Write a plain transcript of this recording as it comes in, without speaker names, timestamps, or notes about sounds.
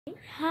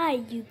Hi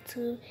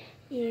YouTube,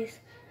 it's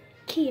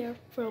Kia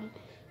from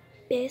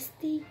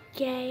Bestie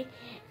Gang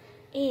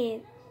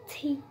and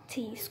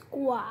TT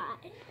Squad.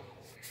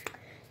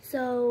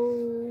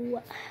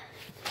 So,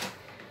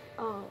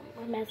 I'm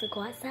about to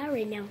go outside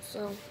right now,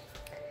 so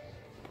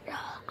I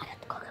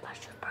got to go get my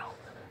shoes, bro.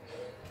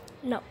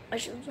 No, my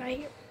shoes right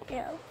here.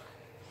 Yeah.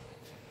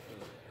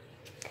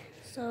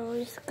 So,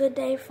 it's a good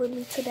day for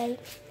me today.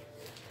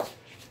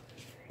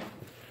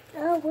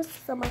 Oh,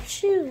 what's on my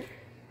shoe?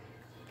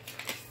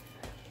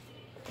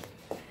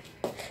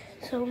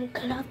 So I'm gonna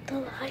cut off the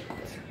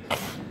lights.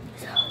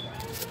 So I'm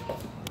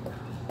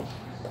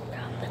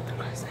gonna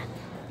go outside.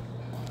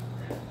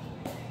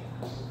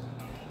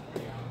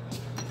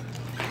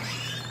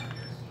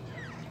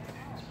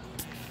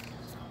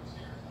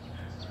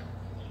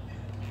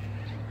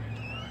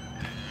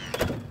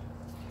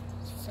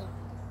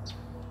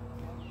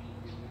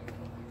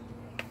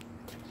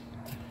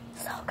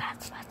 So guys,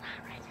 it's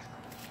outside right now.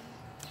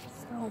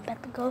 So I'm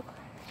about to go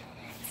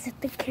set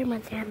the camera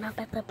down. I'm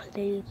about to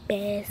play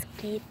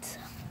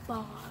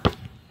basketball.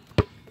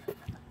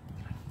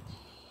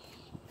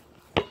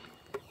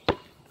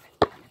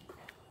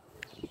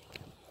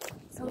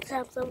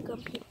 Sometimes I'm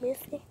gonna be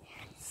missing.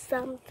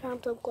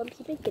 Sometimes I'm gonna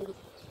be beginning.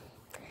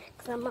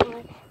 Cause I'm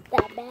on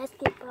that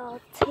basketball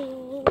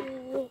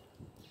team.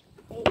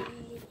 Hey.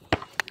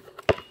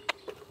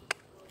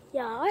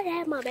 Y'all, I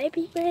had my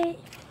baby leg.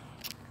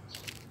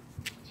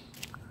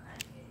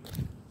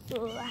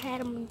 So I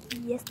had him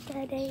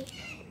yesterday.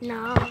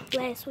 No,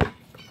 last week.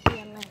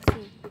 Yeah, last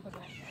week.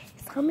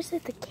 So I'm gonna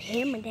set the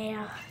camera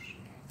down.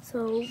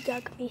 So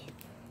y'all can be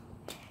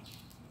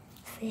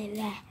saying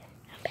that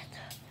I'm about to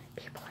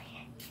be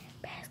playing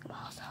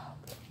basketball. So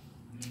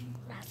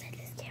when I set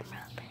this camera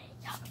up,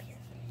 y'all can be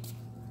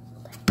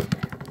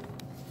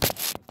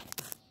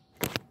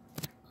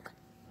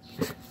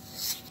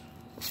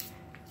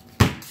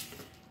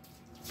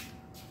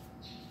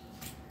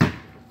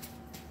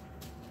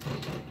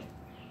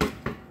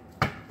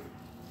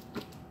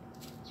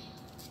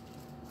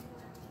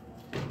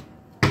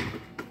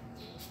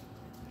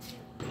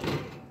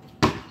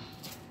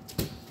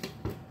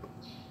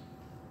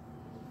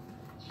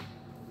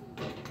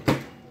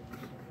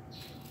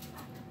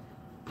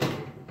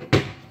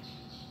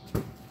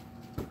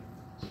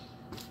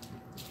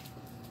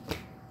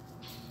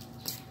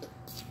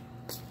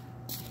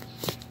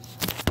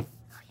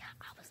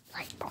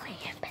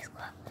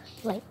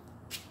like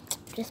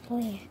just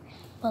playing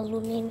for a little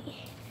minute.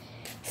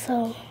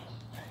 So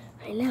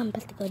right now I'm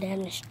about to go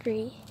down the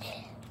street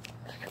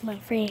to my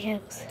friend's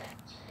house.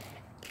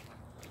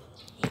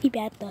 He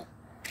about to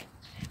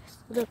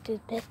look his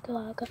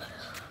basketball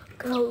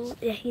go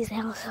at his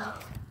house. So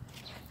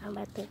I'm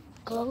about to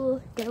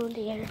go down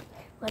there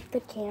with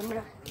the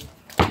camera.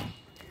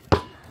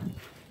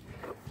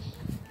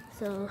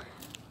 So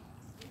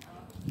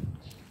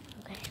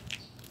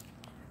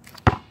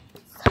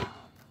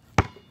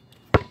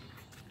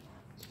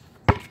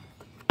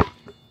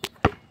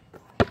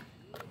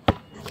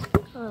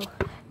oh,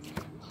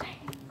 okay.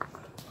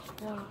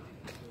 No,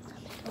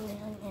 I'm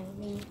going and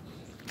me.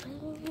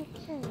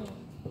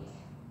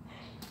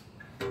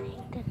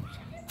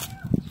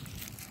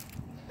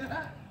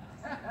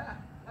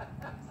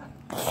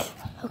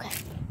 Okay.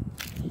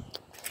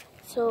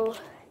 So,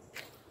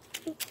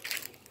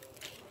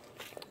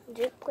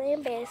 just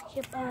playing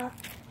basketball.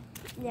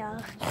 Yeah.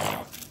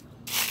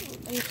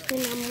 And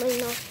then I'm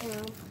laying off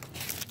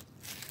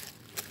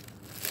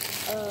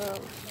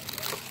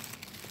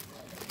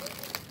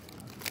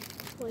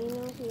laying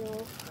on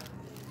here.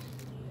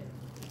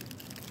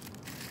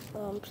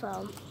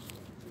 So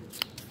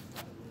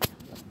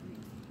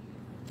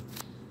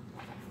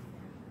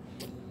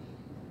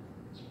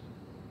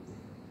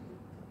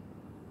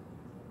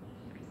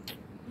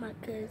my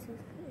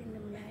cousin's in the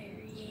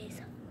marriage,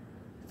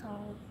 so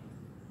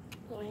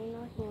laying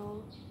on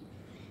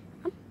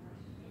him.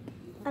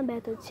 I'm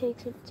about to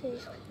text him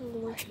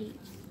where he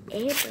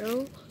at, bro.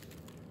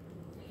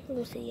 Let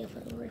me see your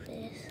phone real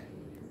fast.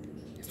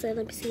 I said,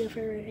 let me see your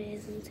phone real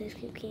fast and text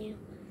you can.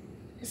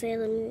 I said,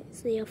 let me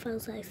see your phone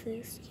size,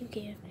 you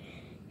can.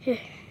 Here.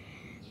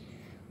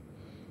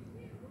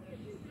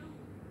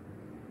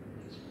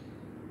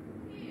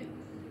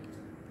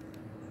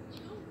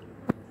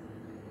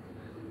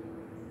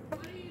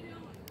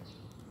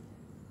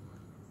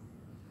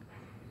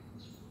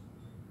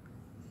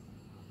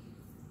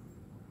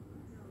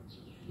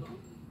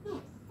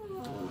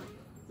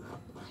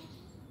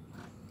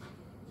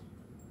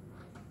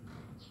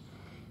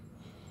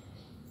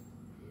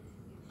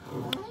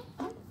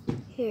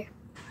 Here.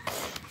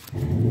 So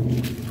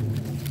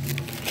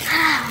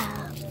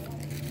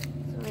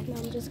right now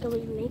I'm just gonna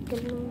be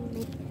making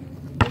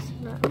this.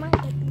 I might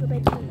have to go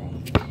back to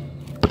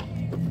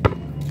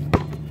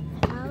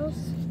the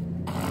house.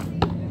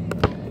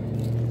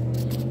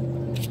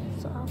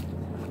 So I'll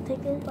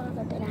take this vlog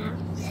up to the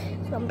house.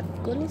 So I'm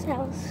going to his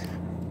house.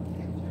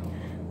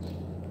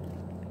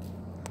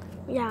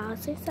 Yeah,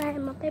 since I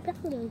had my paper,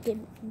 I'm gonna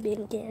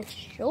been getting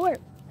short.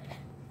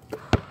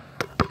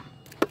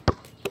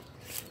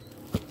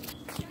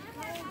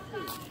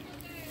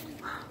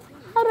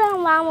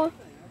 mama.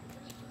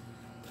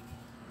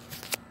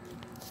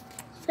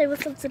 Say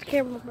what's up to the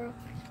camera, bro.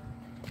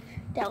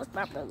 That was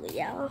my brother,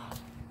 y'all.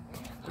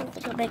 I'm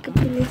gonna go back up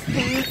in this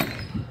house.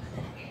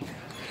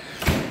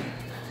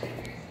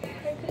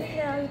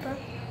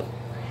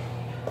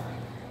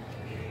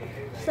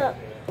 What's up?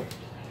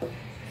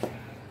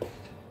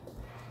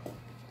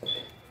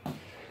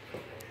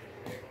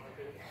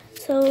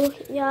 So,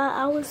 y'all,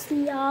 I will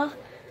see y'all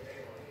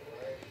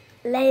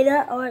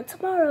later or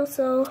tomorrow.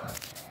 So,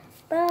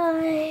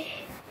 bye.